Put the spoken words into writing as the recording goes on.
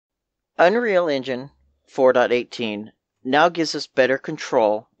Unreal Engine 4.18 now gives us better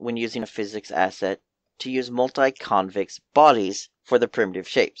control when using a physics asset to use multi-convex bodies for the primitive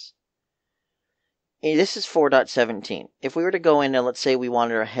shapes. This is 4.17. If we were to go in and let's say we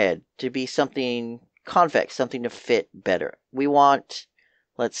wanted our head to be something convex, something to fit better. We want,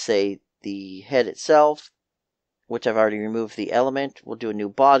 let's say, the head itself, which I've already removed the element. We'll do a new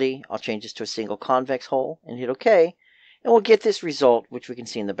body. I'll change this to a single convex hull and hit OK. And we'll get this result, which we can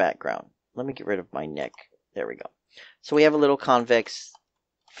see in the background. Let me get rid of my neck. There we go. So we have a little convex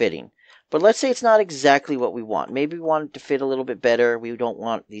fitting. But let's say it's not exactly what we want. Maybe we want it to fit a little bit better. We don't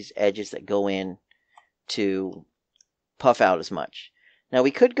want these edges that go in to puff out as much. Now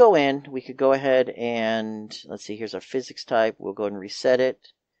we could go in, we could go ahead and, let's see, here's our physics type. We'll go and reset it.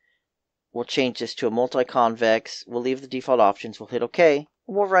 We'll change this to a multi-convex. We'll leave the default options. We'll hit OK.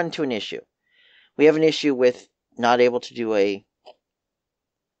 And we'll run into an issue. We have an issue with not able to do a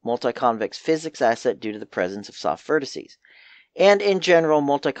multi-convex physics asset due to the presence of soft vertices. And in general,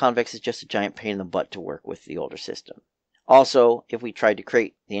 multi-convex is just a giant pain in the butt to work with the older system. Also, if we tried to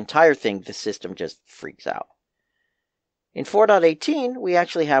create the entire thing, the system just freaks out. In 4.18, we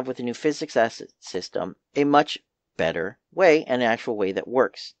actually have, with the new physics asset system, a much better way and an actual way that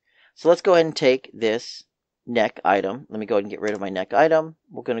works. So let's go ahead and take this neck item. Let me go ahead and get rid of my neck item.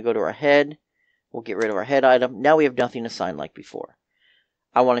 We're going to go to our head. We'll get rid of our head item. Now we have nothing assigned like before.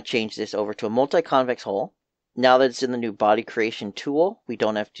 I want to change this over to a multi-convex hull. Now that it's in the new body creation tool, we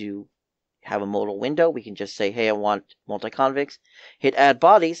don't have to have a modal window. We can just say, hey, I want multi-convex. Hit add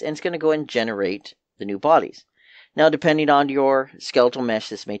bodies, and it's going to go and generate the new bodies. Now, depending on your skeletal mesh,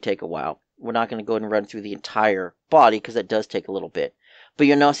 this may take a while. We're not going to go and run through the entire body because that does take a little bit. But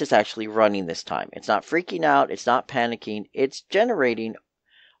you'll notice it's actually running this time. It's not freaking out. It's not panicking. It's generating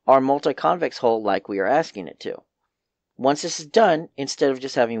our multi-convex hull like we are asking it to. Once this is done, instead of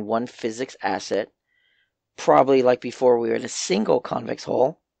just having one physics asset, probably like before we were in a single convex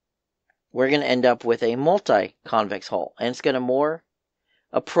hull, we're going to end up with a multi-convex hull. And it's going to more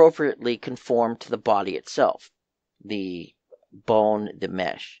appropriately conform to the body itself, the bone, the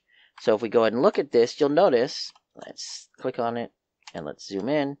mesh. So if we go ahead and look at this, you'll notice, let's click on it and let's zoom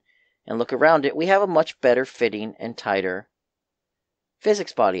in and look around it, we have a much better fitting and tighter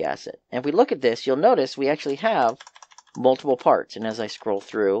physics body asset. And if we look at this, you'll notice we actually have multiple parts. And as I scroll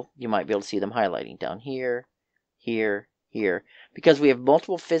through, you might be able to see them highlighting down here, here, here, because we have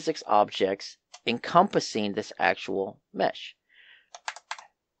multiple physics objects encompassing this actual mesh.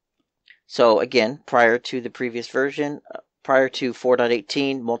 So again, prior to the previous version, prior to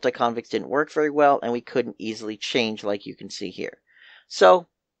 4.18, multi-convex didn't work very well, and we couldn't easily change like you can see here. So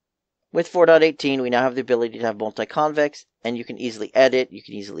with 4.18, we now have the ability to have multi-convex, and you can easily edit, you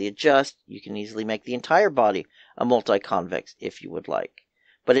can easily adjust, you can easily make the entire body a multi-convex if you would like.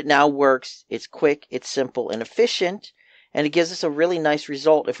 But it now works, it's quick, it's simple and efficient, and it gives us a really nice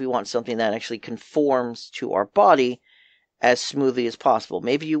result if we want something that actually conforms to our body as smoothly as possible.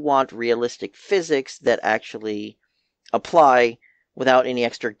 Maybe you want realistic physics that actually apply without any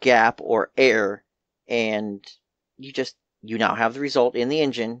extra gap or error, and you now have the result in the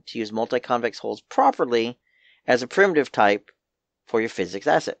engine to use multi-convex hulls properly as a primitive type for your physics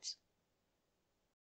assets.